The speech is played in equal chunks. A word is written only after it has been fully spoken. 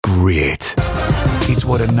Grit. It's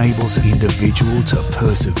what enables an individual to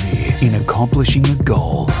persevere in accomplishing a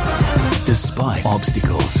goal, despite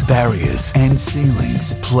obstacles, barriers, and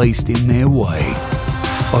ceilings placed in their way,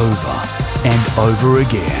 over and over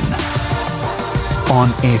again.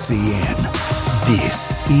 On SEN,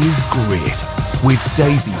 this is Grit with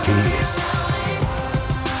Daisy Pearce.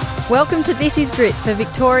 Welcome to This is Grit for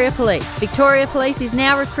Victoria Police. Victoria Police is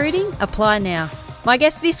now recruiting. Apply now. My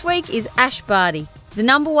guest this week is Ash Barty, the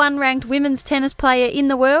number one ranked women's tennis player in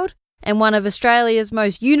the world and one of Australia's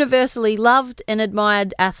most universally loved and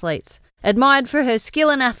admired athletes. Admired for her skill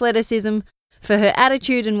and athleticism, for her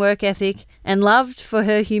attitude and work ethic, and loved for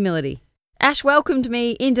her humility. Ash welcomed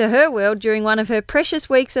me into her world during one of her precious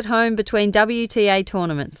weeks at home between WTA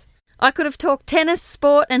tournaments. I could have talked tennis,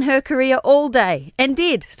 sport and her career all day, and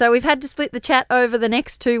did, so we've had to split the chat over the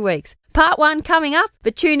next 2 weeks. Part 1 coming up,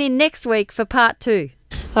 but tune in next week for Part 2.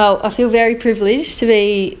 Well, I feel very privileged to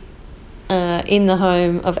be in the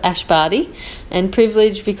home of Ash Barty, and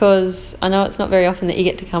privileged because I know it's not very often that you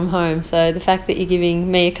get to come home, so the fact that you're giving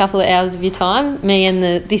me a couple of hours of your time, me and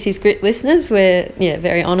the This Is Grit listeners, we're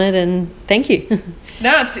very honoured, and thank you.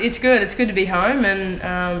 No, it's good. It's good to be home,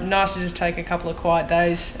 and nice to just take a couple of quiet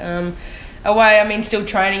days away. I mean, still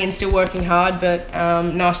training and still working hard, but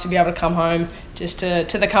nice to be able to come home just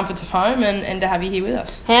to the comforts of home and to have you here with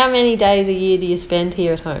us. How many days a year do you spend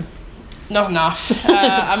here at home? Not enough.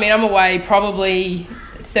 I mean, I'm away probably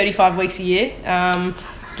 35 weeks a year,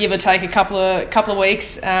 give or take a couple of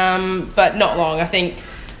weeks, but not long. I think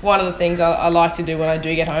one of the things I like to do when I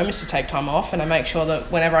do get home is to take time off, and I make sure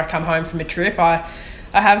that whenever I come home from a trip, I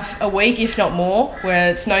have a week, if not more, where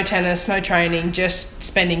it's no tennis, no training, just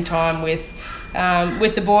spending time with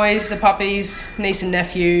the boys, the puppies, niece and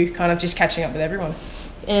nephew, kind of just catching up with everyone.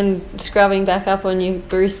 And scrubbing back up on your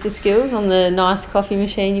barista skills on the nice coffee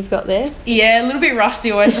machine you've got there? Yeah, a little bit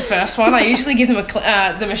rusty always the first one. I usually give them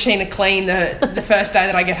the machine a clean the first day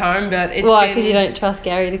that I get home, but it's why? Because you don't trust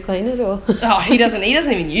Gary to clean it, or? Oh, he doesn't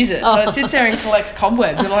even use it. So it sits there and collects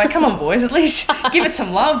cobwebs. I'm like, come on, boys, at least give it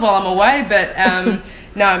some love while I'm away. But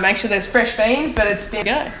no, make sure there's fresh beans. But it's been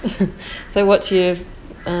go. So what's your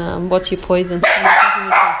poison?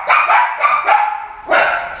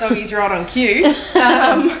 Doggy's right on cue. Boys,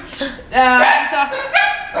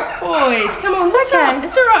 come on, what's up?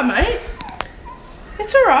 It's all right, mate.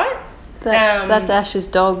 It's all right. That's Ash's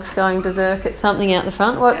dogs going berserk at something out the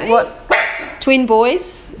front. What? Twin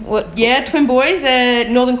boys? What? Yeah, twin boys. They're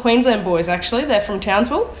Northern Queensland boys, actually. They're from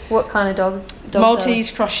Townsville. What kind of dog? Maltese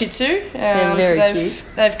cross Shih Tzu. They're very cute.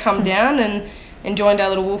 They've come down and joined our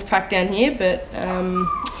little wolf pack down here, but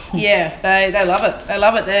yeah, they love it. They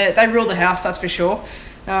love it. They rule the house, that's for sure.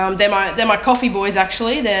 They're my coffee boys,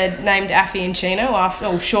 actually. They're named Affy and Chino,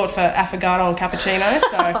 short for affogato and cappuccino.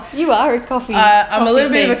 So you are a coffee. I'm a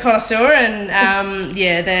little bit of a connoisseur, and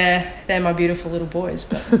they're my beautiful little boys.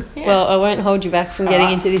 But yeah. Well, I won't hold you back from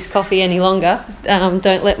getting into this coffee any longer.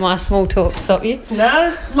 Don't let my small talk stop you.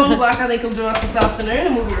 No, long black I think will do us this afternoon,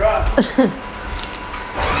 and we'll be right.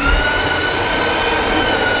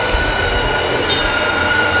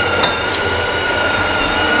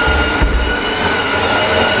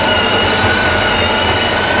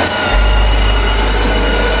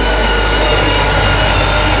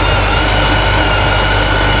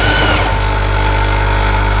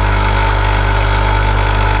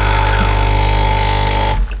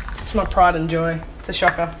 It's my pride and joy. It's a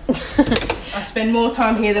shocker. I spend more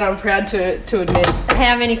time here than I'm proud to admit.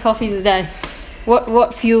 How many coffees a day?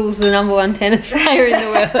 What fuels the number one tennis player in the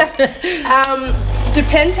world?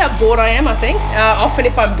 Depends how bored I am, I think. Often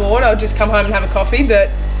if I'm bored, I'll just come home and have a coffee, but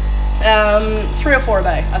 3 or 4 a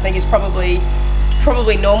day I think is probably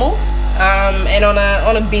normal. And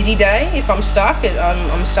on a busy day, if I'm stuck,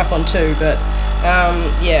 I'm stuck on 2, but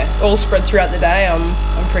all spread throughout the day, I'm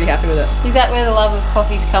pretty happy with it. Is that where the love of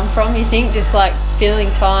coffee's come from, you think? Just like filling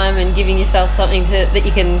time and giving yourself something that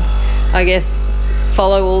you can, I guess,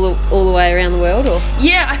 follow all the way around the world? Or?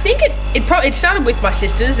 Yeah, I think it started with my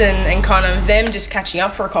sisters and kind of them just catching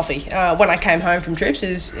up for a coffee when I came home from trips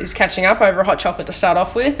is catching up over a hot chocolate to start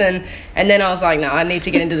off with, and then I was like, no, I need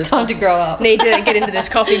to get into this time to grow up. Need to get into this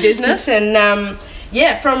coffee business, and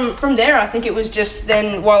from there I think it was just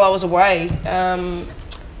then while I was away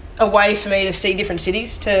for me to see different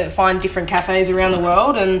cities, to find different cafes around the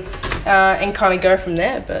world and kind of go from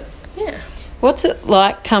there. But yeah. What's it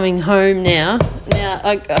like coming home now? Now,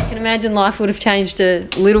 I can imagine life would have changed a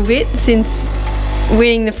little bit since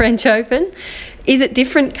winning the French Open. Is it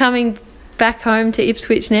different coming back home to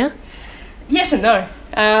Ipswich now? Yes and no.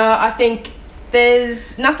 I think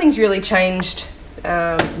nothing's really changed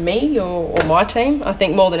me or my team. I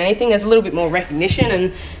think more than anything, there's a little bit more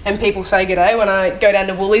recognition and people say good day when I go down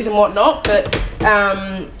to Woolies and whatnot. But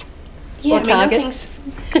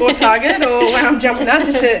or Target or when I'm jumping out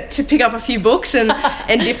just to pick up a few books and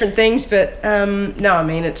different things. But no, I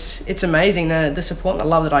mean it's amazing the support and the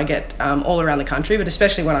love that I get all around the country, but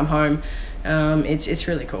especially when I'm home. It's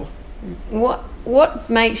really cool. What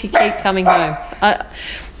makes you keep coming home?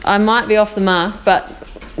 I might be off the mark, but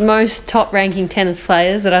most top-ranking tennis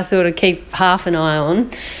players that I sort of keep half an eye on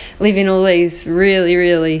live in all these really,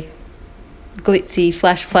 really glitzy,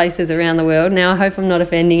 flash places around the world. Now, I hope I'm not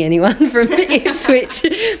offending anyone from Ipswich.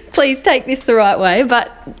 Please take this the right way.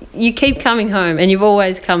 But you keep coming home, and you've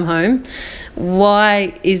always come home.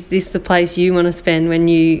 Why is this the place you want to spend when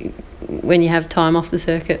you have time off the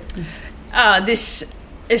circuit? This,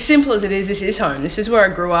 as simple as it is, this is home. This is where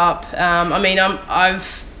I grew up.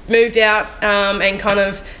 I've moved out and kind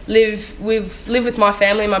of live with my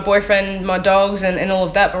family, my boyfriend, my dogs, and all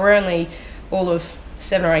of that. But we're only all of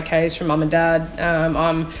 7 or 8 k's from mum and dad.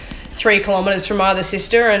 I'm 3 kilometres from my other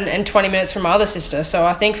sister and 20 minutes from my other sister. So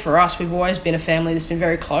I think for us, we've always been a family that's been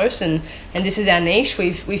very close, and this is our niche.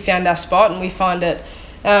 We've found our spot, and we find it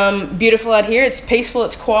beautiful out here. It's peaceful,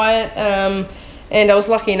 it's quiet. And I was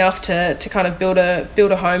lucky enough to kind of build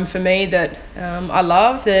a home for me that I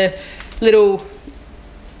love. The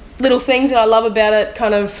little things that I love about it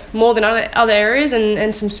kind of more than other areas,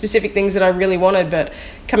 and some specific things that I really wanted. But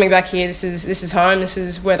coming back here, this is home. This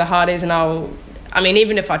is where the heart is, and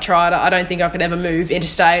even if I tried, I don't think I could ever move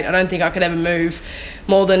interstate. I don't think I could ever move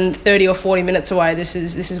more than 30 or 40 minutes away. This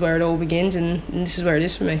is where it all begins, and this is where it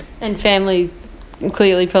is for me. And family's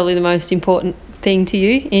clearly probably the most important thing to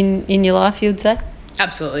you in your life, you'd say?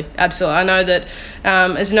 Absolutely. I know that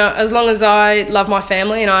as long as I love my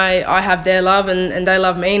family and I have their love and they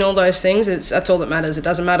love me and all those things, that's all that matters. It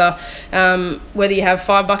doesn't matter whether you have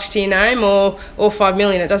 $5 to your name or $5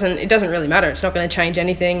 million. It doesn't really matter. It's not going to change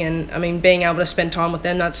anything. And I mean, being able to spend time with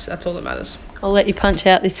them, that's all that matters. I'll let you punch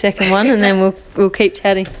out this second one and then we'll keep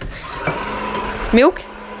chatting. Milk?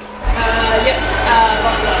 Yep.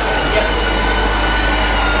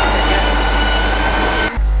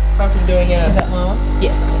 I hope I'm doing Is that my one?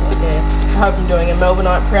 Yeah. I hope I'm doing a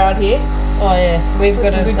Melbourneite proud here. Oh yeah, we've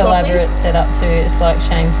got an elaborate setup too. It's like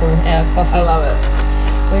shameful, our coffee. I love it.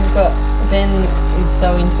 We've got, Ben is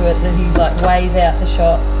so into it that he like weighs out the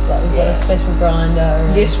shots. Like we've got a special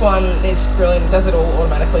grinder. This one, it's brilliant. It does it all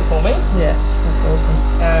automatically for me. Yeah, that's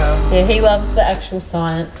awesome. He loves the actual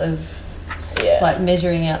science of like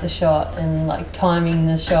measuring out the shot and like timing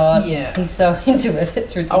the shot. Yeah. He's so into it,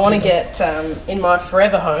 it's ridiculous. I want to get, in my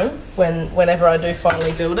forever home, whenever I do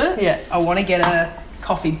finally build it, I want to get a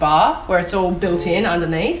coffee bar where it's all built in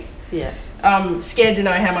underneath. Yeah. I'm scared to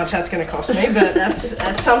know how much that's going to cost me, but that's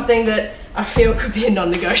something that I feel could be a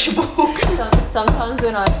non-negotiable. Sometimes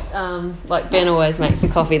when like Ben always makes the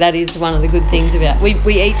coffee, that is one of the good things about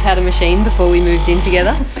we each had a machine before we moved in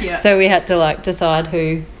together. Yeah. So we had to like decide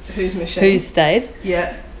who's stayed.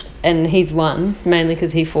 Yeah. And he's won, mainly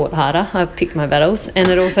because he fought harder. I picked my battles. And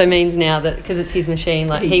it also means now that, because it's his machine,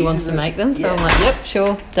 like he wants to make them. So I'm like, yep,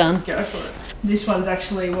 sure, done. Go for it. This one's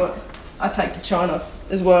actually what I take to China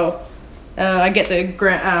as well. I get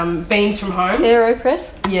the beans from home.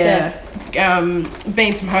 AeroPress? Yeah.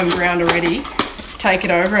 Beans from home ground already. Take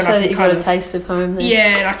it over and so I can that you've got a taste of home then.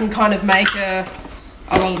 Yeah, and I can kind of make a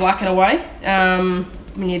long black and away.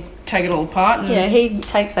 When you take it all apart. And he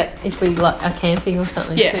takes that if we like are camping or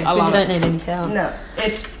something too. I love you don't need any power. No,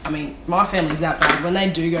 my family's that bad. When they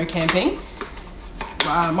do go camping,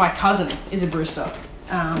 my cousin is a barista.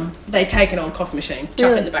 They take an old coffee machine,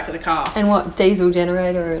 chuck it in the back of the car. And what, diesel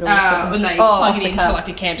generator or something? When they plug it into like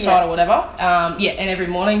a campsite or whatever. And every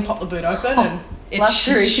morning pop the boot open and it's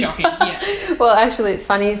shocking. Yeah. Well, actually, it's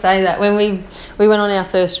funny you say that. When we went on our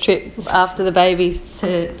first trip after the babies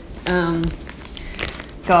to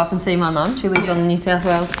go up and see my mum. She lives on the New South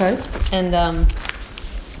Wales coast, and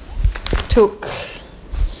took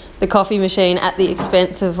the coffee machine at the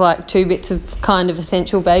expense of like 2 bits of kind of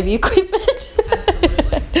essential baby equipment.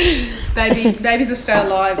 Absolutely. Babies will stay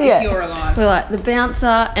alive if you're alive. We're like the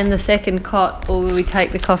bouncer and the second cot, or will we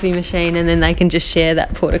take the coffee machine and then they can just share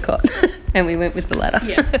that porta cot? And we went with the latter.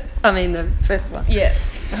 Yeah. I mean the first one. Yeah.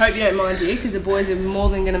 I hope you don't mind because the boys are more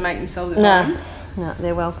than going to make themselves at home. No,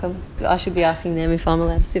 they're welcome. I should be asking them if I'm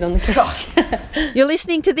allowed to sit on the couch. You're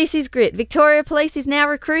listening to This Is Grit. Victoria Police is now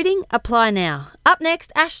recruiting. Apply now. Up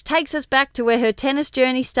next, Ash takes us back to where her tennis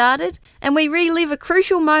journey started, and we relive a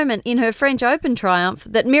crucial moment in her French Open triumph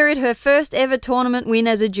that mirrored her first ever tournament win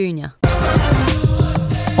as a junior.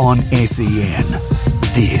 On SEN,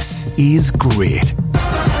 this is Grit.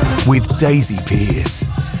 with Daisy Pearce.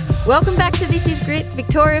 Welcome back to This Is Grit.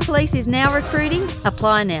 Victoria Police is now recruiting.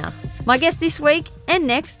 Apply now. My guest this week and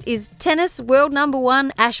next is tennis world number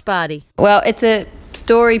 1, Ash Barty. Well, it's a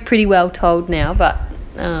story pretty well told now, but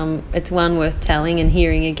it's one worth telling and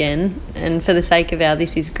hearing again. And for the sake of our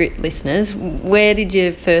This Is Grit listeners, where did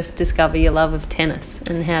you first discover your love of tennis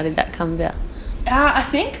and how did that come about? I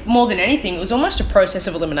think more than anything, it was almost a process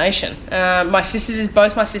of elimination. Both my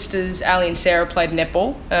sisters, Ali and Sarah, played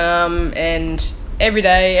netball, and every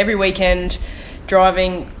day, every weekend,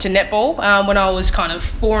 driving to netball when I was kind of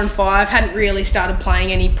 4 and 5, hadn't really started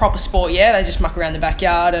playing any proper sport yet. I just muck around the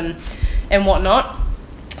backyard and whatnot.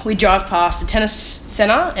 We drive past a tennis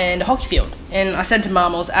centre and a hockey field, and I said to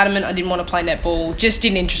Mum, I was adamant I didn't want to play netball, just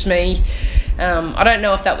didn't interest me. I don't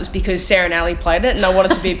know if that was because Sarah and Ali played it and I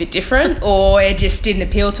wanted to be a bit different, or it just didn't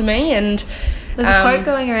appeal to me. And there's a quote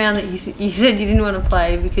going around that you said you didn't want to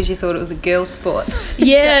play because you thought it was a girl's sport.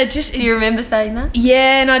 Yeah, do you remember saying that?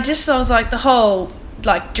 Yeah, and I was like, the whole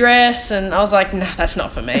dress, and I was like, nah, that's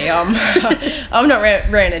not for me. I'm not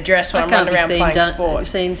wearing a dress when I'm running around playing sport.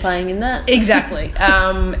 Seen playing in that. Exactly.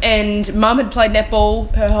 And Mum had played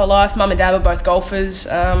netball her whole life. Mum and Dad were both golfers.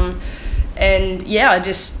 And yeah,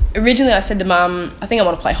 originally I said to Mum, I think I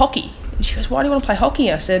want to play hockey. And she goes, why do you want to play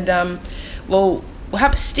hockey? I said, well, we'll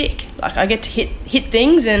have a stick. Like, I get to hit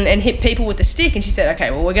things and hit people with the stick. And she said, okay,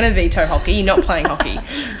 well, we're going to veto hockey. You're not playing hockey.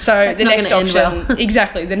 So the next option,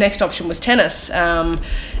 exactly, the next option was tennis. And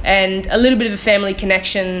a little bit of a family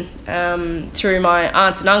connection through my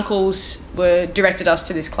aunts and uncles directed us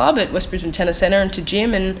to this club at West Brisbane Tennis Centre and to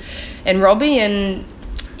Jim and Robbie. And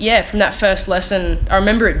yeah, from that first lesson, I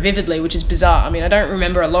remember it vividly, which is bizarre. I mean, I don't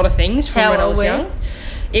remember a lot of things from when I was young.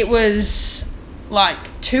 It was like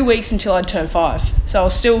 2 weeks until I'd turned 5. So I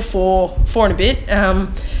was still four and a bit.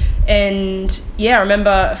 And yeah, I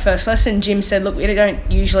remember first lesson, Jim said, look, we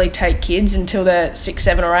don't usually take kids until they're 6,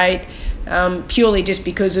 7 or 8, purely just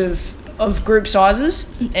because of group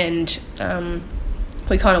sizes. And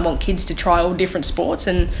we kind of want kids to try all different sports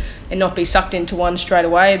and not be sucked into one straight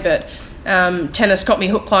away. But tennis got me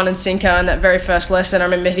hook, line and sinker in that very first lesson. I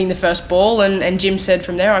remember hitting the first ball and Jim said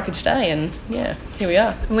from there I could stay, and yeah, here we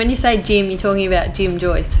are. When you say Jim, you're talking about Jim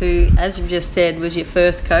Joyce, who, as you've just said, was your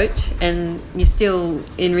first coach, and you're still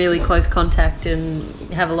in really close contact and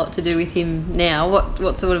have a lot to do with him now.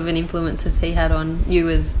 What sort of an influence has he had on you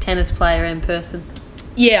as tennis player and person?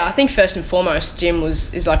 Yeah, I think first and foremost Jim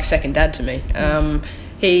is like a second dad to me.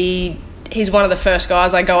 He's one of the first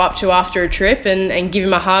guys I go up to after a trip and give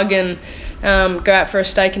him a hug and go out for a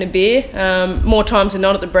steak and a beer, more times than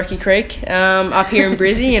not at the Brecky Creek up here in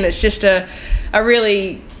Brizzy, and it's just a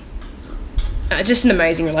really just an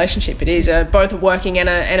amazing relationship. It is both a working and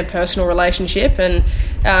a personal relationship, and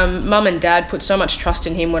Mum and Dad put so much trust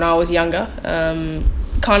in him when I was younger,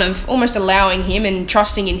 kind of almost allowing him and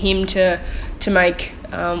trusting in him to make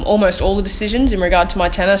almost all the decisions in regard to my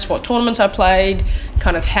tennis, what tournaments I played,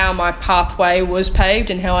 kind of how my pathway was paved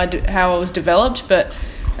and how I was developed. But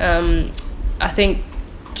I think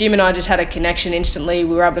Jim and I just had a connection instantly.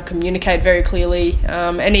 We were able to communicate very clearly,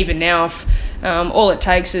 and even now, if all it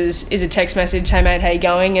takes is a text message, hey mate, how you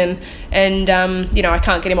going? And you know, I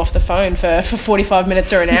can't get him off the phone for 45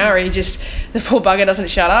 minutes or an hour. The poor bugger doesn't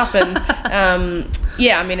shut up. And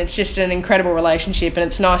yeah, I mean, it's just an incredible relationship, and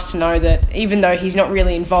it's nice to know that even though he's not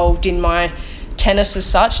really involved in my tennis as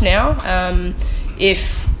such now,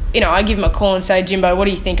 if I give him a call and say, Jimbo, what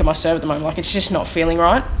do you think of my serve at the moment? Like, it's just not feeling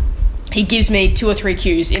right. He gives me 2 or 3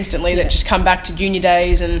 cues instantly that just come back to junior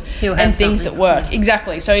days and things that work. Yeah.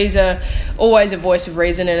 Exactly. So he's always a voice of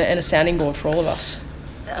reason and a sounding board for all of us.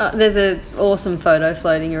 There's an awesome photo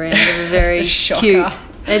floating around of a very cute.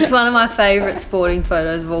 It's one of my favourite sporting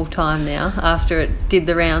photos of all time now, after it did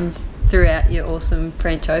the rounds throughout your awesome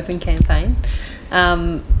French Open campaign.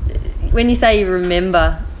 When you say you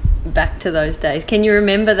remember back to those days, can you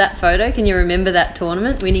remember that photo? Can you remember that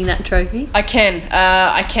tournament, winning that trophy? I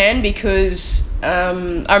can because I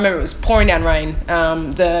remember it was pouring down rain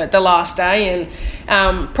the last day,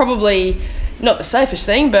 and probably not the safest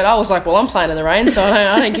thing, but I was like, well, I'm playing in the rain, so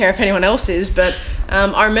I don't care if anyone else is. But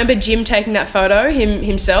I remember Jim taking that photo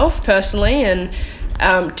himself personally, and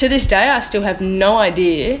to this day I still have no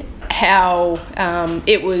idea how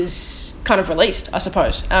it was kind of released, I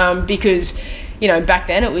suppose, because back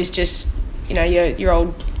then it was just, your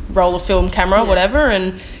old roller film camera, whatever.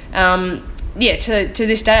 And, to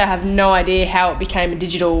this day, I have no idea how it became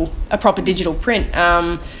a proper digital print.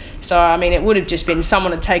 So, I mean, it would have just been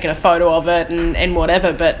someone had taken a photo of it and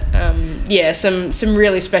whatever. But, some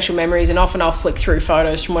really special memories. And often I'll flick through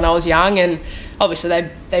photos from when I was young, and obviously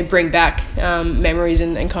they bring back memories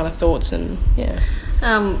and kind of thoughts. And, yeah.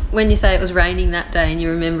 When you say it was raining that day and you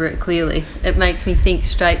remember it clearly, it makes me think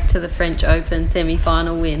straight to the French Open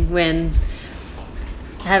semi-final win when,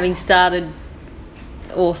 having started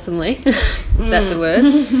awesomely, if that's a word,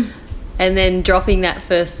 and then dropping that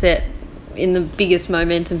first set in the biggest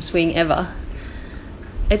momentum swing ever,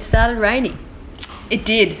 it started raining. It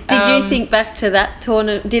did. Did you think back to that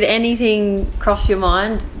tournament? Did anything cross your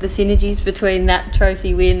mind, the synergies between that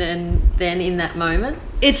trophy win and then in that moment?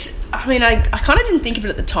 I kind of didn't think of it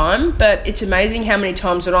at the time, but it's amazing how many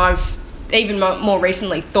times when I've, even more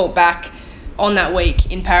recently, thought back on that week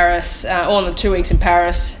in Paris, or on the 2 weeks in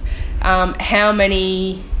Paris, how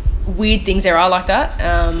many weird things there are like that,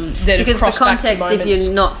 that because have crossed for back to context, moments. if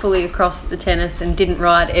you're not fully across the tennis and didn't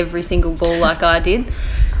ride every single ball like I did,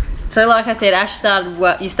 so like I said, Ash started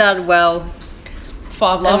well. You started well.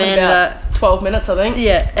 5-love in about 12 minutes, I think.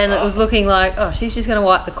 Yeah, and it was looking like, she's just going to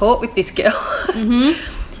wipe the court with this girl.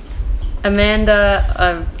 Amanda,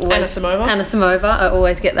 Anisimova, I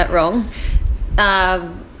always get that wrong,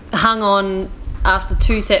 hung on after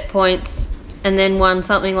 2 set points and then won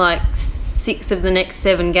something like 6 of the next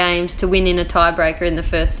 7 games to win in a tiebreaker in the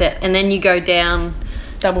first set, and then you go down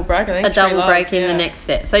double break, I think. A double break in the next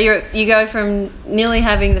set. So you go from nearly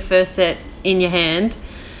having the first set in your hand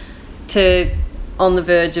to on the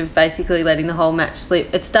verge of basically letting the whole match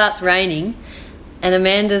slip. It starts raining, and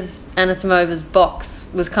Anisimova's box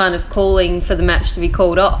was kind of calling for the match to be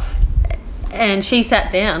called off, and she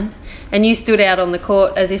sat down, and you stood out on the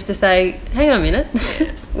court as if to say, "Hang on a minute,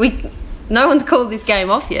 no one's called this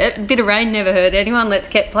game off yet. A bit of rain never hurt anyone. Let's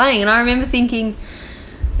keep playing." And I remember thinking,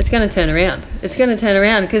 it's going to turn around. It's going to turn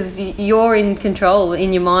around because you're in control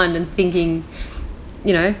in your mind and thinking,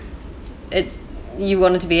 you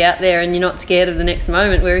wanted to be out there and you're not scared of the next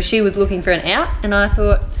moment. Whereas she was looking for an out, and I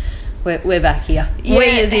thought, we're back here. Yeah. We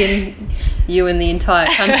as in you and the entire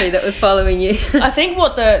country that was following you. I think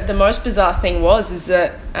what the most bizarre thing is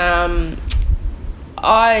that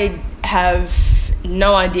I have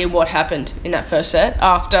no idea what happened in that first set.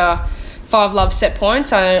 After 5-love set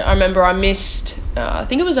points, I remember I missed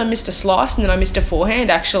a slice, and then I missed a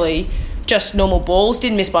forehand, actually, just normal balls,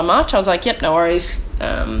 didn't miss by much. I was like, yep, no worries.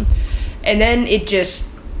 And then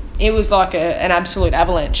it was like an absolute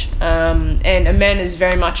avalanche. And Amanda's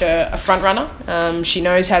very much a front runner. She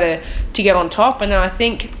knows how to get on top. And then I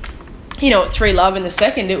think, at 3-love in the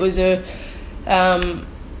second, it was I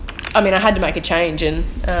had to make a change, and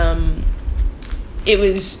it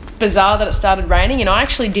was bizarre that it started raining, and I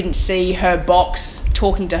actually didn't see her box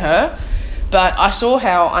talking to her, but I saw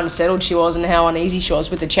how unsettled she was and how uneasy she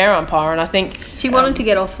was with the chair umpire, and I think she wanted to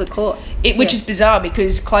get off the court, which is bizarre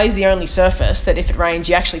because clay's the only surface that if it rains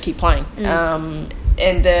you actually keep playing. And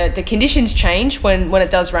the conditions change when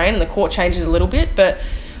it does rain, and the court changes a little bit, but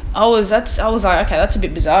I was like, okay, that's a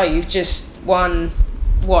bit bizarre. You've just won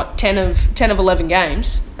 10 of 11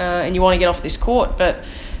 games, and you want to get off this court, but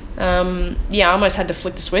I almost had to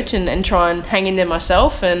flick the switch and try and hang in there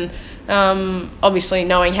myself. And obviously,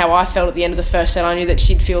 knowing how I felt at the end of the first set, I knew that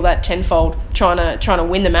she'd feel that tenfold trying to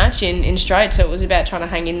win the match in straight. So it was about trying to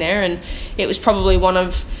hang in there, and it was probably one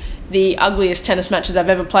of the ugliest tennis matches I've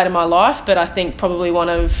ever played in my life. But I think probably one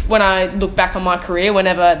of, when I look back on my career,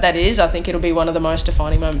 whenever that is, I think it'll be one of the most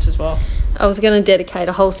defining moments as well. I was going to dedicate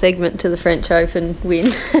a whole segment to the French Open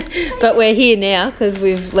win, but we're here now because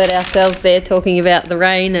we've let ourselves there talking about the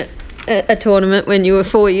rain at a tournament when you were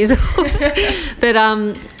 4 years old. But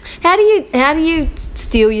how do you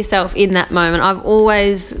steel yourself in that moment? I've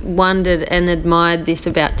always wondered and admired this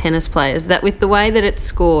about tennis players, that with the way that it's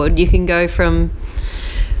scored, you can go from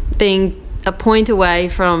being a point away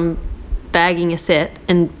from bagging a set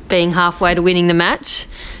and being halfway to winning the match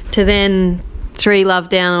to then 3-love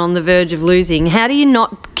down on the verge of losing. How do you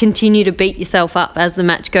not continue to beat yourself up as the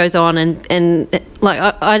match goes on? And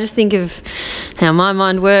I just think of how my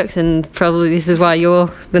mind works, and probably this is why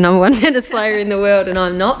you're the number one tennis player in the world and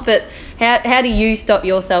I'm not. But how do you stop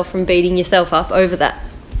yourself from beating yourself up over that?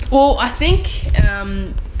 Well, I think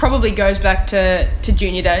probably goes back to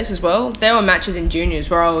junior days as well. There were matches in juniors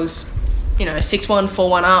where I was, 6-1,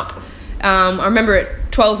 4-1 up. I remember at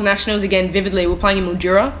 12s Nationals, again, vividly, we were playing in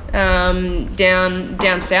Mildura,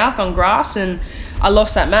 down south on grass, and I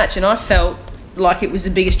lost that match, and I felt like it was the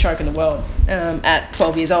biggest choke in the world. At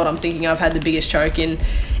 12 years old, I'm thinking I've had the biggest choke in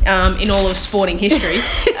all of sporting history.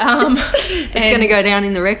 It's going to go down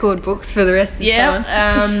in the record books for the rest of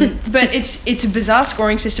time. But it's a bizarre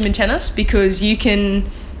scoring system in tennis, because you can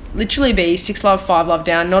literally be 6-love, 5-love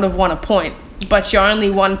down, not have won a point, but you're only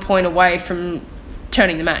 1 point away from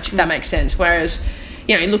turning the match, if that makes sense. Whereas,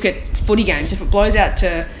 you look at footy games, if it blows out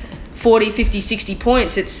to 40, 50, 60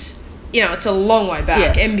 points, it's it's a long way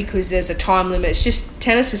back, Yeah. and because there's a time limit, it's just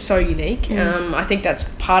tennis is so unique. I think that's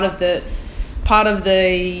part of the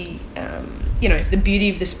the beauty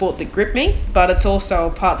of the sport that gripped me, but it's also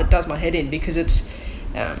a part that does my head in, because it's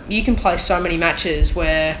you can play so many matches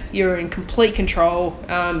where you're in complete control,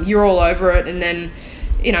 you're all over it, and then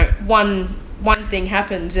one thing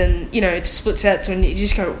happens and it's split sets and you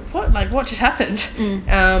just go, what just happened?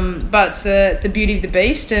 But it's the beauty of the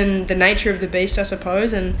beast and the nature of the beast, I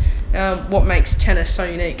suppose, and what makes tennis so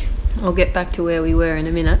unique. I'll get back to where we were in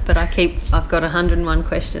a minute, but I've got 101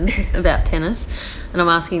 questions about tennis, and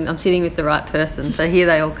I'm sitting with the right person, so here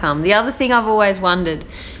they all come. The other thing I've always wondered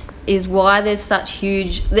is why there's such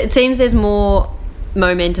huge... It seems there's more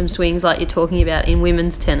momentum swings like you're talking about in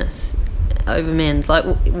women's tennis over men's. Like,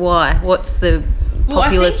 why? What's the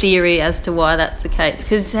popular theory as to why that's the case?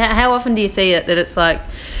 Because how often do you see it that it's like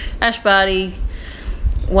Ash Barty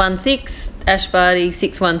 1-6, Ash Barty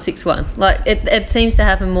 6-1, 6-1? Like, it seems to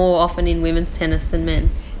happen more often in women's tennis than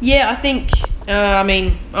men's. Yeah, I think,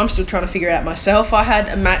 I'm still trying to figure it out myself. I had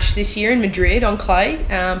a match this year in Madrid on clay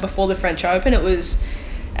before the French Open. It was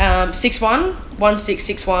 6-1, 1-6,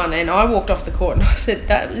 6-1, and I walked off the court and I said,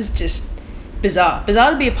 that was just bizarre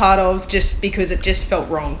to be a part of, just because it just felt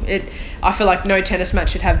wrong. I feel like no tennis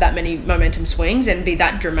match should have that many momentum swings and be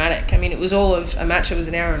that dramatic. I mean, it was all of a match. It was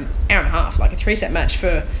an hour and a half, like a 3-set match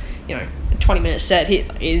for a 20-minute set hit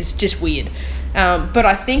is just weird. But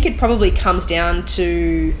I think it probably comes down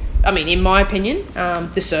to, in my opinion,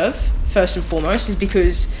 the serve first and foremost, is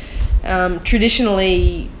because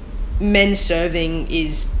traditionally men's serving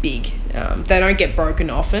is big. They don't get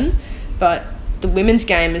broken often, but the women's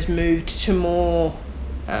game has moved to more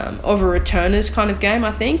of a returners kind of game,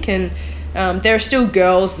 I think, and there are still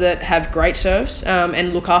girls that have great serves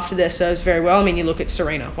and look after their serves very well. I mean, you look at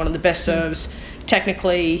Serena, one of the best serves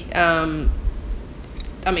technically.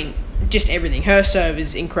 Just everything. Her serve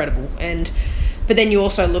is incredible, but then you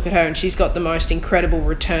also look at her and she's got the most incredible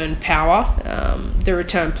return power, the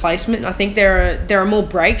return placement. And I think there are more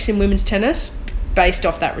breaks in women's tennis based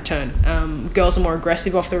off that return. Girls are more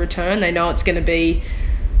aggressive off the return. They know it's going to be,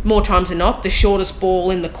 more times than not, the shortest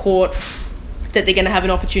ball in the court that they're going to have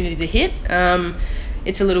an opportunity to hit.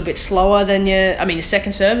 It's a little bit slower than your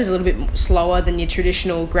second serve is a little bit slower than your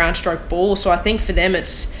traditional ground stroke ball. So I think for them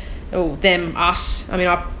it's us.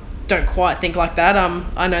 I don't quite think like that.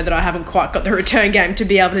 I know that I haven't quite got the return game to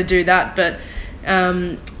be able to do that, but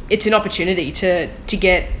it's an opportunity to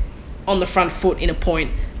get on the front foot in a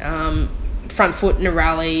point, front foot in a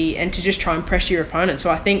rally, and to just try and pressure your opponent. So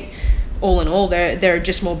I think all in all there are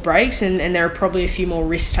just more breaks and there are probably a few more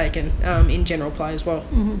risks taken in general play as well.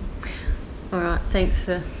 All right, thanks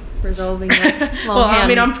for resolving that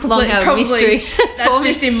I'm probably mystery. That's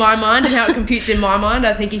just in my mind and how it computes in my mind.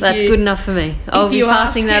 I think that's good enough for me. I'll be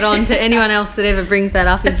passing that on to anyone else that ever brings that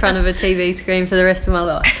up in front of a TV screen for the rest of my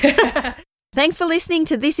life. Thanks for listening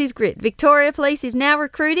to This Is Grit. Victoria Police is now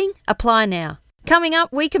recruiting. Apply now. Coming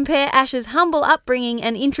up, we compare Ash's humble upbringing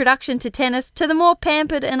and introduction to tennis to the more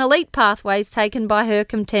pampered and elite pathways taken by her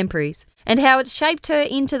contemporaries, and how it's shaped her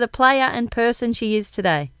into the player and person she is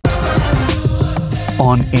today.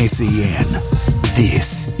 On SEN,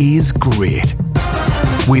 this is Grit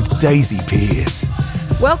with Daisy Pearce.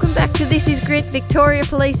 Welcome back to This Is Grit. Victoria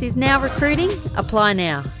Police is now recruiting. Apply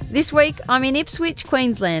now. This week, I'm in Ipswich,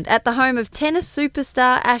 Queensland, at the home of tennis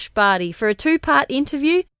superstar Ash Barty for a 2-part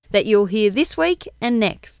interview that you'll hear this week and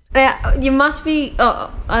next. Now, you must be...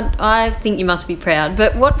 I think you must be proud,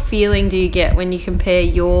 but what feeling do you get when you compare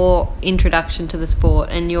your introduction to the sport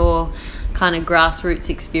and your kind of grassroots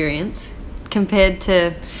experience compared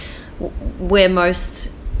to where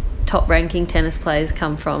most top-ranking tennis players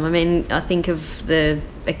come from? I mean, I think of the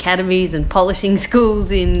academies and polishing schools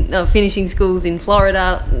finishing schools in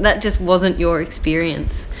Florida. That just wasn't your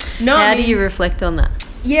experience. No, How do you reflect on that?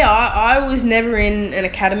 Yeah, I was never in an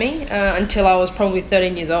academy until I was probably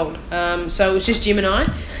 13 years old. So it was just Jim and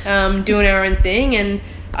I doing our own thing, and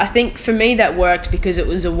I think for me that worked because it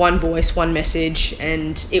was a one voice, one message,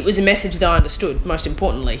 and it was a message that I understood, most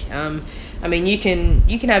importantly. You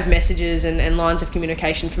can have messages and lines of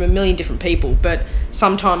communication from a million different people, but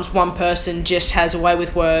sometimes one person just has a way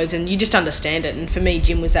with words and you just understand it. And for me,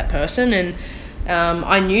 Jim was that person, and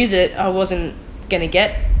I knew that I wasn't going to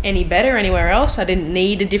get any better anywhere else. I didn't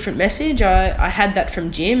need a different message. I had that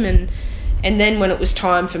from Jim, and then when it was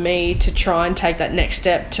time for me to try and take that next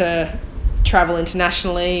step to travel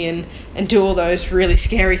internationally and do all those really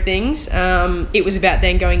scary things, it was about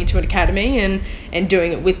then going into an academy and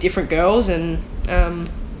doing it with different girls and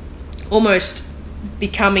almost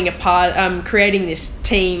becoming a part, creating this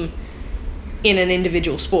team in an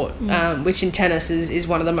individual sport, which in tennis is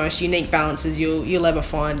one of the most unique balances you'll ever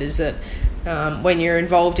find, is that when you're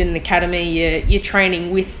involved in an academy, you're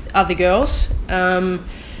training with other girls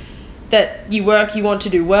that you want to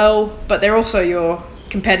do well, but they're also your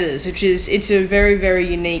competitors, it's a very, very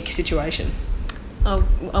unique situation. I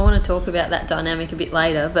want to talk about that dynamic a bit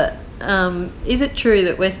later, but is it true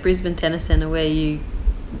that West Brisbane Tennis Centre, where you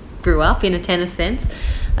grew up in a tennis sense,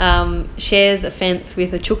 shares a fence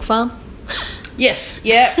with a chook farm? Yes,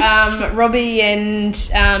 yeah. Robbie and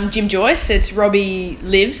Jim Joyce, Robbie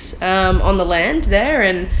lives on the land there,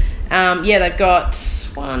 and they've got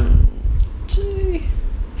 5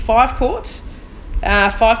 courts.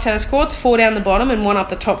 5 tennis courts, 4 down the bottom and 1 up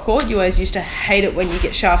the top court. You always used to hate it when you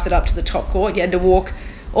get shafted up to the top court. You had to walk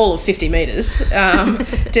all of 50 metres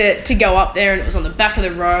to go up there, and it was on the back of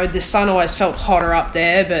the road. The sun always felt hotter up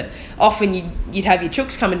there, but often you'd have your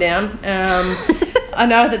chooks coming down. I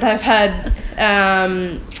know that they've had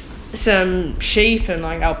some sheep and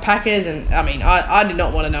like alpacas, and I mean, I did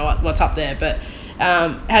not want to know what's up there, but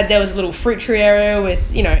there was a little fruit tree area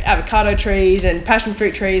with, avocado trees and passion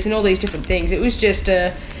fruit trees and all these different things. It was just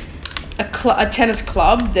a tennis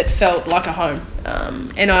club that felt like a home.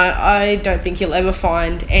 And I don't think you'll ever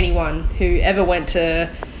find anyone who ever went to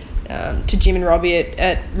Jim and Robbie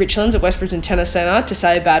at Richlands at West Brisbane Tennis Centre to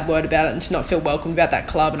say a bad word about it and to not feel welcome about that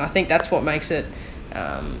club. And I think that's what makes it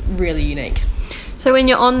really unique. So when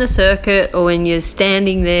you're on the circuit, or when you're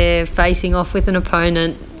standing there facing off with an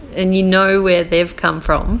opponent, and you know where they've come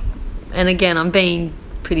from, and again, I'm being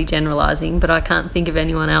pretty generalising, but I can't think of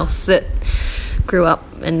anyone else that grew up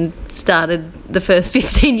and started the first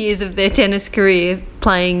 15 years of their tennis career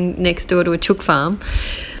playing next door to a chook farm.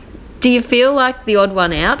 Do you feel like the odd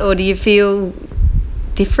one out, or do you feel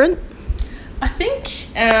different? I think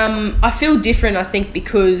I feel different,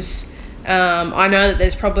 because I know that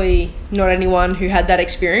there's probably not anyone who had that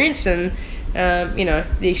experience, and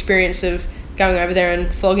the experience of going over there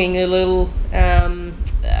and flogging a little, what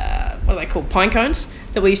are they called, pine cones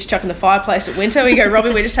that we used to chuck in the fireplace at winter. We go,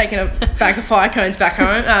 Robbie, we're just taking a bag of pine cones back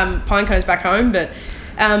home. But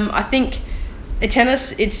I think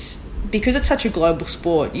tennis, it's because it's such a global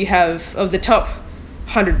sport. You have, of the top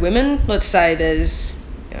 100 women, let's say there's,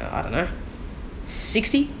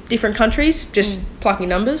 60 different countries, just plucking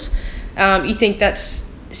numbers. You think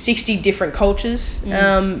that's 60 different cultures,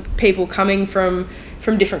 people coming from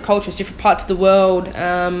different cultures, different parts of the world.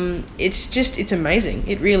 It's amazing.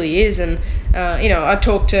 It really is. And, I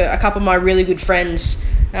talk to a couple of my really good friends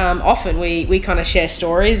often. We kind of share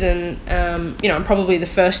stories, and, I'm probably the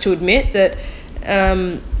first to admit that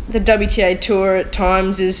the WTA Tour at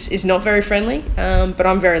times is not very friendly, but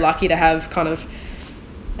I'm very lucky to have kind of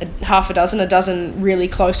a dozen really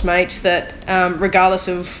close mates that, regardless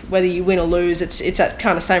of whether you win or lose, it's that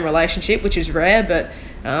kind of same relationship, which is rare, but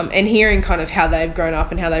and hearing kind of how they've grown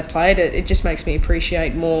up and how they've played it just makes me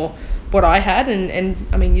appreciate more what I had, and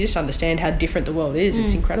I mean, you just understand how different the world is.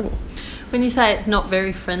 It's incredible. When you say it's not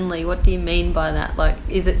very friendly, what do you mean by that? Like,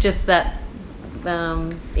 is it just that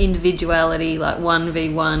individuality, like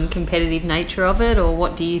 1v1 competitive nature of it, or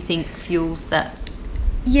what do you think fuels that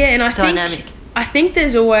dynamic? I think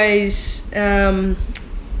there's always a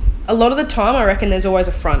lot of the time, I reckon there's always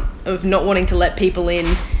a front of not wanting to let people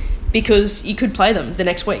in, because you could play them the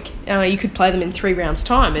next week. You could play them in 3 rounds'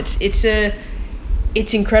 time. It's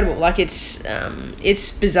incredible. Like, it's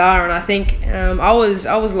bizarre, and I think I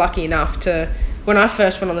was lucky enough to, when I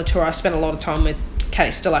first went on the tour, I spent a lot of time with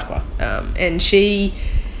Case Delacqua, and she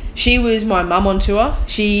was my mum on tour.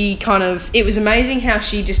 It was amazing how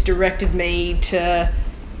she just directed me to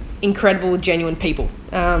incredible, genuine people,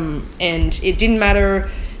 and it didn't matter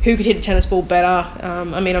who could hit a tennis ball better.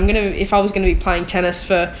 If I was going to be playing tennis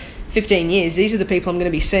for 15 years, these are the people I'm going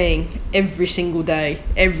to be seeing every single day,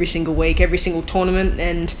 every single week, every single tournament,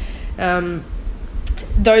 and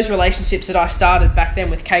those relationships that I started back then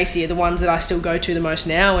with Casey are the ones that I still go to the most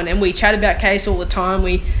now, and we chat about Case all the time.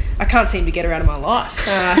 I can't seem to get her out of my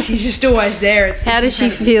life. She's just always there. How does she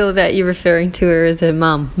feel about you referring to her as her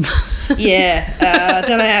mum? I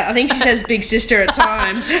don't know. I think she says big sister at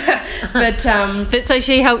times. But so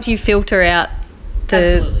she helped you filter out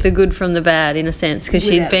the good from the bad, in a sense, because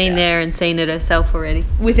she'd been there and seen it herself already.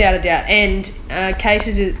 Without a doubt. And Case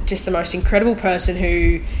is just the most incredible person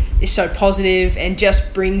who is so positive and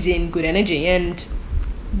just brings in good energy. And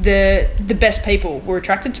the best people were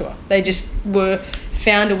attracted to her. They just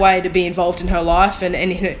found a way to be involved in her life and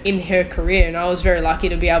in her career. And I was very lucky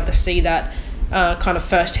to be able to see that kind of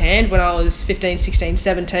firsthand when I was 15, 16,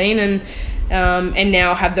 17, and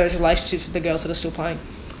now have those relationships with the girls that are still playing.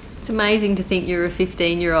 It's amazing to think you're a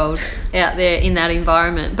 15-year-old out there in that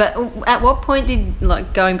environment. But at what point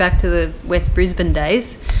going back to the West Brisbane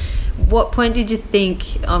days, what point did you think,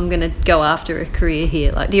 I'm going to go after a career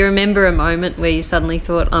here? Like, do you remember a moment where you suddenly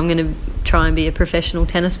thought, I'm going to try and be a professional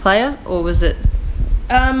tennis player? Or was it...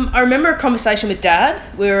 I remember a conversation with Dad.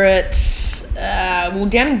 We were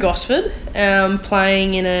down in Gosford,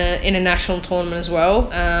 playing in a national tournament as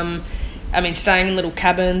well. Staying in little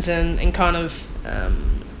cabins and kind of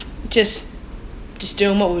just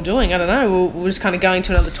doing what we were doing. I don't know. We were just kind of going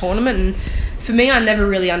to another tournament, and for me, I never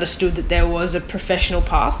really understood that there was a professional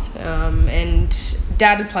path. And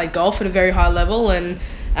Dad had played golf at a very high level, and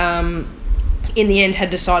in the end had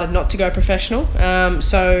decided not to go professional.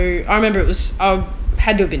 So I remember I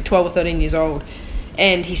had to have been 12 or 13 years old,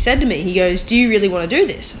 and he said to me, he goes, "Do you really want to do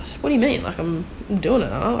this?" I said, "What do you mean? Like, I'm doing it.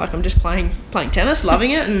 I'm just playing tennis,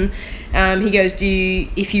 loving it." And he goes,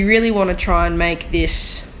 if you really want to try and make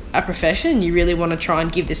this a profession, you really want to try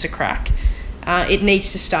and give this a crack, it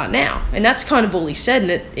needs to start now. And that's kind of all he said,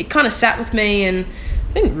 and it kind of sat with me, and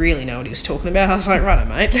I didn't really know what he was talking about. I was like, righto,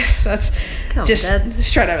 mate, that's Dad.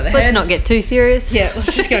 Straight over the head. Let's not get too serious. Yeah,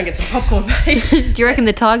 let's just go and get some popcorn, mate. Do you reckon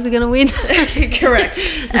the Tigers are going to win? Correct.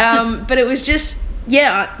 But it was just,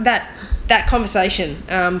 that conversation,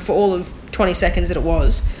 for all of 20 seconds that it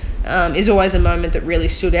was, is always a moment that really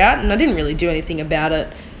stood out, and I didn't really do anything about it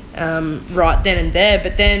right then and there.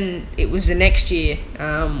 But then it was the next year,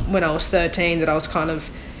 when I was 13, that I was kind of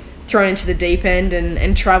thrown into the deep end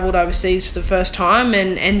and travelled overseas for the first time,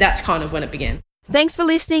 and that's kind of when it began. Thanks for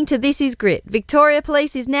listening to This Is Grit. Victoria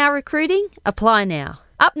Police is now recruiting. Apply now.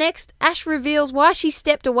 Up next, Ash reveals why she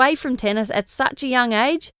stepped away from tennis at such a young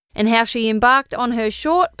age and how she embarked on her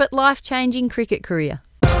short but life-changing cricket career.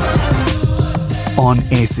 On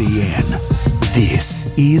SEN, this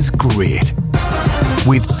is Grit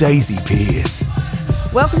with Daisy Pearce.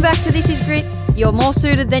 Welcome back to This Is Grit. You're more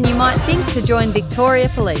suited than you might think to join Victoria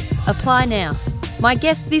Police. Apply now. My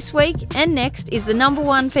guest this week and next is the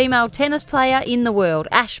 #1 female tennis player in the world,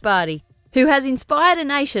 Ash Barty, who has inspired a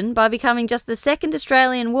nation by becoming just the second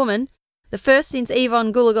Australian woman, the first since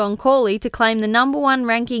Yvonne Goolagong-Cawley, to claim the #1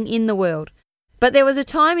 ranking in the world. But there was a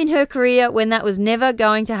time in her career when that was never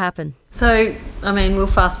going to happen. So, we'll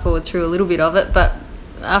fast forward through a little bit of it, but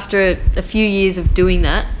after a few years of doing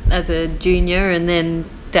that as a junior and then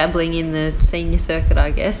dabbling in the senior circuit,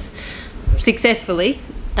 I guess, successfully,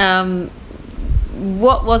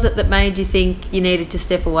 what was it that made you think you needed to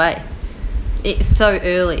step away? It's so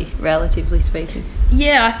early, relatively speaking.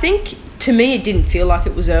 Yeah, I think to me it didn't feel like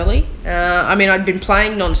it was early. I'd been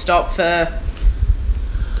playing non-stop for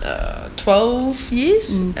 12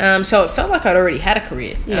 years, so it felt like I'd already had a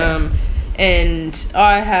career. Yeah. And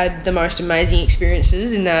I had the most amazing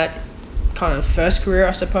experiences in that kind of first career,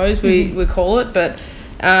 I suppose we call it, but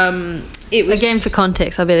it was... Again, for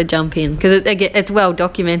context, I better jump in, because it's well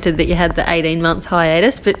documented that you had the 18-month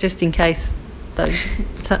hiatus, but just in case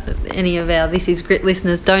any of our This Is Grit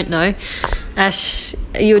listeners don't know, Ash,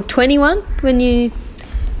 you were 21 when you...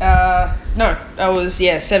 No, I was,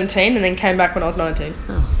 17, and then came back when I was 19.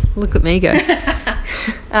 Oh, look at me go.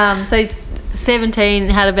 So 17,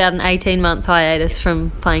 had about an 18-month hiatus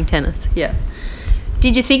from playing tennis. Yeah.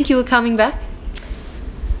 Did you think you were coming back?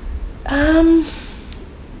 I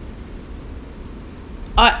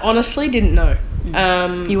honestly didn't know.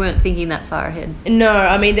 You weren't thinking that far ahead?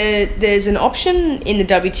 No, there's an option in the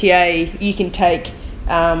WTA. You can take,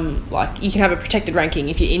 you can have a protected ranking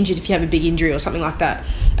if you're injured, if you have a big injury or something like that.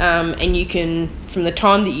 And you can, from the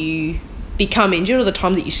time that you become injured or the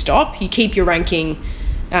time that you stop, you keep your ranking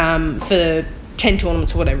for 10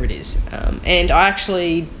 tournaments or whatever it is. And I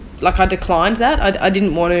actually, I declined that. I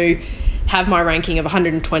didn't want to have my ranking of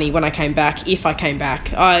 120 when I came back, if I came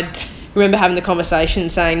back. I remember having the conversation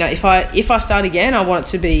saying, no, if I start again, I want it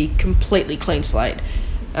to be completely clean slate.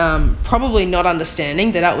 Probably not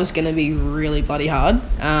understanding that was going to be really bloody hard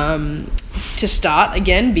to start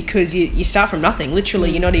again, because you start from nothing.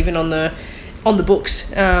 Literally, you're not even on the books.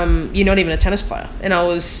 You're not even a tennis player. And I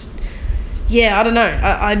was, I don't know.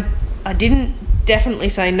 I didn't definitely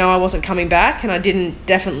say no, I wasn't coming back, and I didn't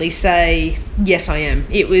definitely say yes, I am.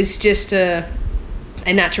 It was just a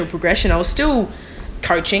natural progression. I was still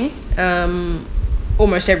coaching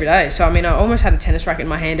almost every day. So I almost had a tennis racket in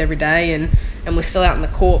my hand every day, and was still out in the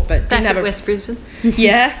court, but didn't have West Brisbane.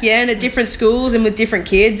 yeah, and at different schools and with different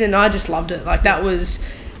kids, and I just loved it. That was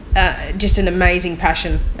just an amazing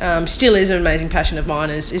passion. Still is an amazing passion of mine,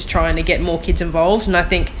 is trying to get more kids involved. And I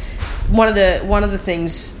think one of the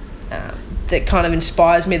things that kind of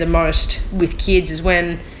inspires me the most with kids is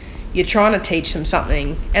when you're trying to teach them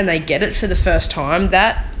something and they get it for the first time.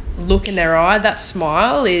 That look in their eye, that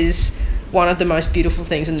smile is one of the most beautiful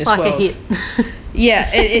things in this world. Like a hit.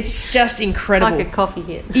 Yeah, it's just incredible. Like a coffee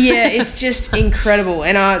hit. Yeah, it's just incredible.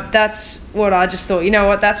 And that's what I just thought, you know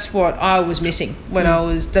what, that's what I was missing when I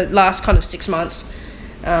was the last kind of 6 months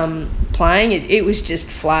playing. It was just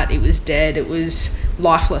flat, it was dead, it was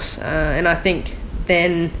lifeless. And I think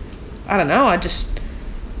then, I don't know, I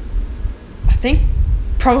think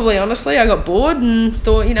probably honestly I got bored and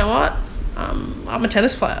thought, you know what, I'm a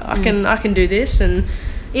tennis player. I can do this. And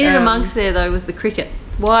in and amongst there though was the cricket.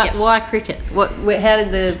 Why cricket? How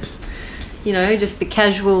did the, just the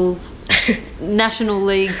casual National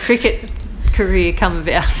League cricket career come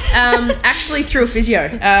about? Actually through a physio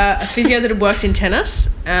that had worked in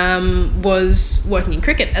tennis, was working in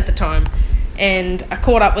cricket at the time, and I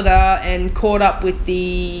caught up with her and caught up with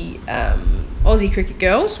the Aussie cricket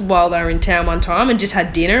girls while they were in town one time and just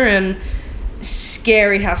had dinner. And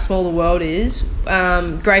scary how small the world is.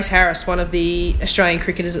 Grace Harris, one of the Australian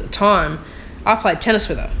cricketers at the time, I played tennis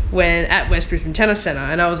with her at West Brisbane Tennis Centre,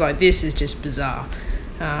 and I was like, this is just bizarre.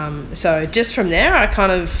 So just from there, I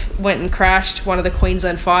kind of went and crashed one of the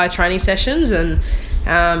Queensland Fire training sessions and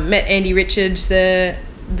met Andy Richards, the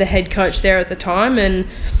head coach there at the time,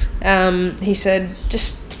 and he said,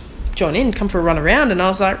 just join in, come for a run around. And I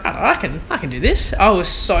was like, I can do this. I was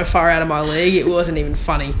so far out of my league, it wasn't even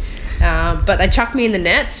funny. But they chucked me in the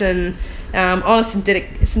nets and on a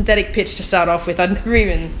synthetic pitch to start off with. I'd never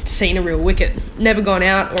even seen a real wicket, never gone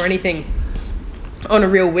out or anything on a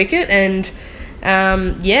real wicket. And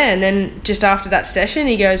and then just after that session,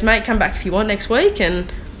 he goes, mate, come back if you want next week.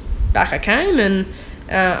 And back I came, and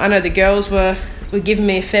I know the girls were giving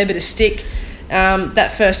me a fair bit of stick.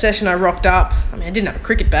 That first session I rocked up. I mean, I didn't have a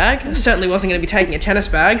cricket bag. I certainly wasn't going to be taking a tennis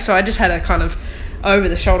bag, so I just had a kind of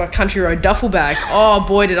over-the-shoulder country road duffel bag. Oh,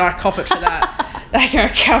 boy, did I cop it for that. They go,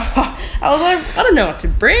 come on. I was like, I don't know what to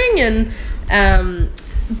bring. And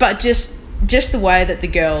but just the way that the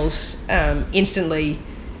girls instantly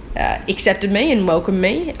accepted me and welcomed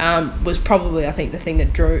me was probably, I think, the thing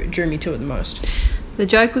that drew me to it the most. The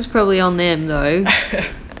joke was probably on them, though,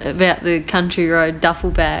 about the country road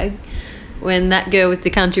duffel bag, when that girl with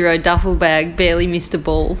the country road duffel bag barely missed a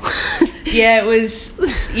ball. Yeah, it was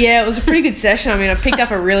a pretty good session. I mean, I picked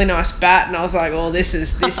up a really nice bat, and I was like, "Oh, this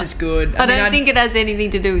is good." I don't think it has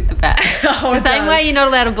anything to do with the bat. The same way you're not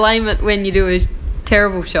allowed to blame it when you do a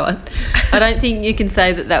terrible shot. I don't think you can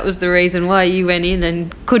say that was the reason why you went in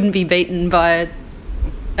and couldn't be beaten by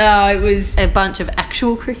it was a bunch of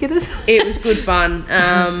actual cricketers. It was good fun.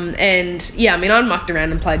 And yeah, I mean, I mucked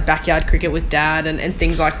around and played backyard cricket with Dad and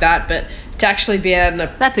things like that, but to actually be out in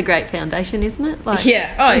that's a great foundation, isn't it?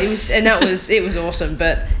 It was awesome.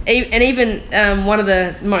 But even one of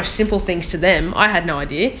the most simple things to them, I had no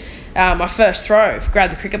idea. My first throw,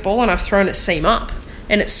 grabbed the cricket ball and I've thrown it seam up,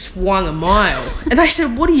 and it swung a mile. And they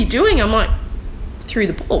said, "What are you doing?" I'm like, "Threw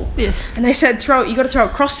the ball." Yeah. And they said, you got to throw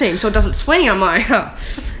it cross seam so it doesn't swing. I'm like, oh.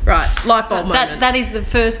 Right, light bulb moment. That is the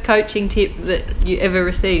first coaching tip that you ever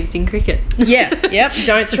received in cricket. Yeah, yep.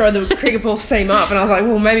 Don't throw the cricket ball seam up. And I was like,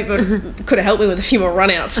 well, maybe it could have helped me with a few more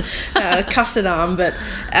runouts, custard arm. But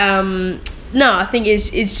no, I think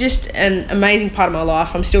it's just an amazing part of my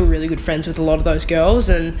life. I'm still really good friends with a lot of those girls,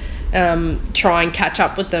 and try and catch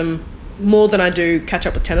up with them more than I do catch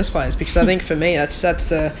up with tennis players, because I think for me that's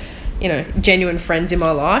the genuine friends in my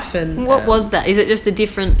life. And what was that? Is it just a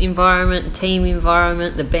different environment, team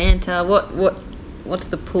environment, the banter? What's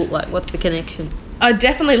the pull like? What's the connection? I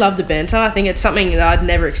definitely love the banter. I think it's something that I'd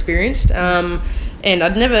never experienced, and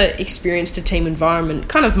I'd never experienced a team environment.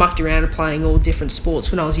 Kind of mucked around playing all different sports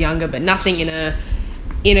when I was younger, but nothing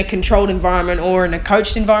in a controlled environment or in a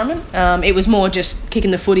coached environment. It was more just kicking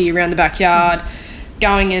the footy around the backyard,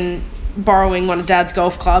 going and borrowing one of Dad's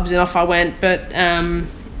golf clubs, and off I went. But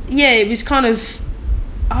it was kind of,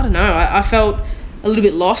 I don't know, I felt a little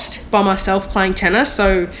bit lost by myself playing tennis.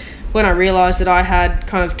 So when I realised that I had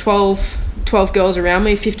kind of 12 girls around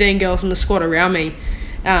me, 15 girls in the squad around me,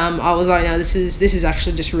 I was like, no, this is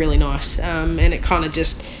actually just really nice. And it kind of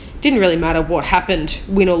just didn't really matter what happened,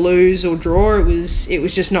 win or lose or draw. It was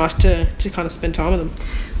just nice to kind of spend time with them.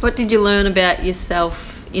 What did you learn about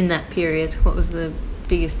yourself in that period? What was the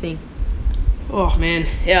biggest thing? Oh man,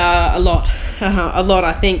 a lot.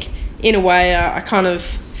 I think in a way I kind of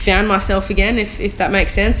found myself again, if that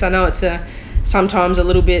makes sense. I know it's sometimes a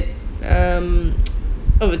little bit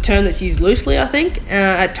of a term that's used loosely, I think,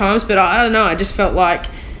 at times, but I don't know, I just felt like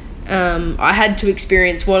I had to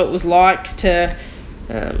experience what it was like to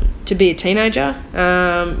be a teenager.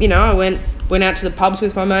 I went out to the pubs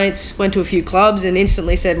with my mates, went to a few clubs, and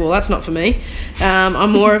instantly said, well, that's not for me.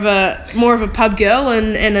 I'm more of a pub girl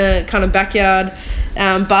and a kind of backyard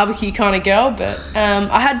barbecue kind of girl, but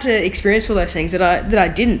I had to experience all those things that I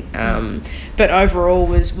didn't. But overall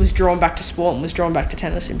was drawn back to sport and was drawn back to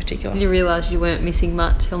tennis in particular. You realised you weren't missing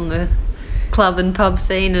much on the club and pub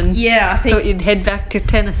scene, and I think thought you'd head back to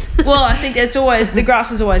tennis. Well, I think it's always the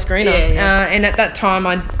grass is always greener. And at that time,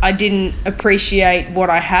 I didn't appreciate what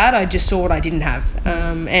I had. I just saw what I didn't have.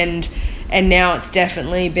 And now it's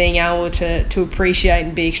definitely being able to appreciate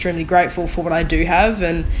and be extremely grateful for what I do have,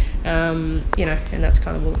 and and that's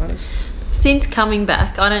kind of all that matters. Since coming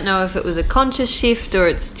back, I don't know if it was a conscious shift or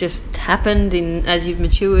it's just happened as you've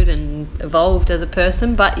matured and evolved as a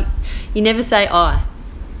person, but you never say I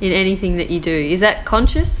in anything that you do. Is that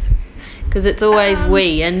conscious? Because it's always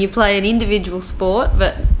we, and you play an individual sport,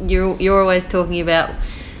 but you're always talking about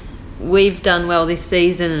we've done well this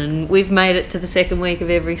season and we've made it to the second week of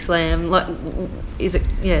every slam. Like, is it?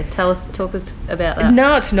 Yeah, talk us about that.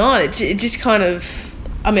 No, it's not. It just kind of.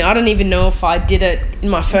 I mean, I don't even know if I did it in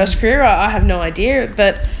my first career. I have no idea,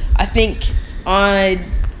 but I think I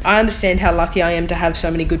understand how lucky I am to have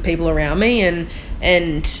so many good people around me, and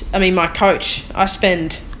I mean, my coach, I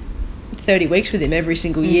spend 30 weeks with him every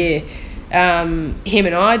single year. Him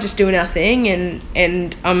and I just doing our thing,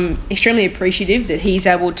 and I'm extremely appreciative that he's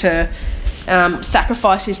able to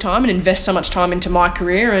sacrifice his time and invest so much time into my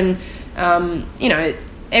career, and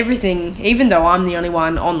everything. Even though I'm the only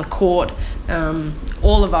one on the court,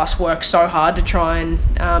 all of us work so hard to try and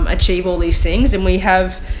achieve all these things, and we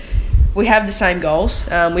have the same goals,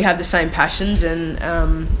 we have the same passions, and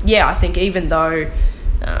I think even though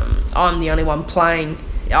I'm the only one playing,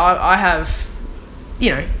 I have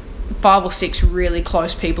 5 or 6 really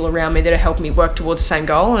close people around me that are helping me work towards the same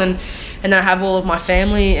goal, and I have all of my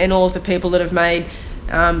family and all of the people that have made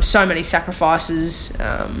so many sacrifices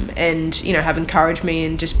and have encouraged me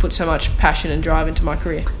and just put so much passion and drive into my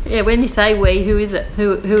career. Yeah, when you say we, who is it?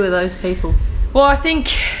 Who are those people? Well, I think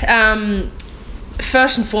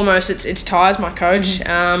first and foremost it's Ty's my coach,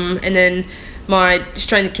 and then my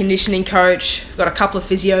strength and conditioning coach. I've got a couple of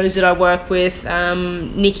physios that I work with,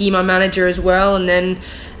 Nikki, my manager, as well, and then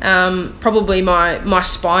probably my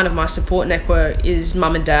spine of my support network is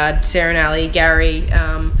mum and dad, Sarah and Ali, Gary,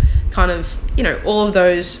 all of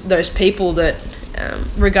those people that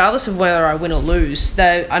regardless of whether I win or lose,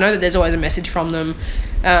 I know that there's always a message from them.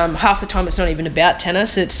 Half the time it's not even about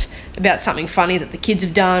tennis, it's about something funny that the kids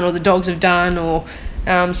have done or the dogs have done, or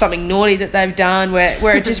something naughty that they've done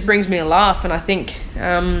where it just brings me a laugh. And I think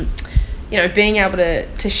being able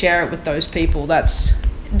to share it with those people, that's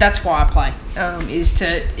why I play, is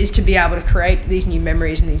to be able to create these new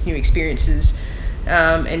memories and these new experiences,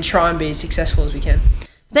 and try and be as successful as we can.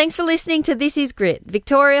 Thanks for listening to This Is Grit.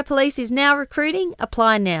 Victoria Police is now recruiting.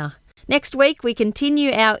 Apply now. Next week, we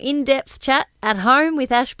continue our in-depth chat at home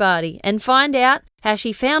with Ash Barty and find out how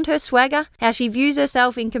she found her swagger, how she views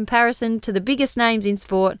herself in comparison to the biggest names in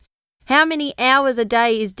sport, how many hours a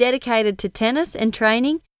day is dedicated to tennis and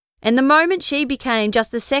training, and the moment she became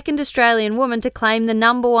just the second Australian woman to claim the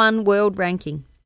 #1 world ranking.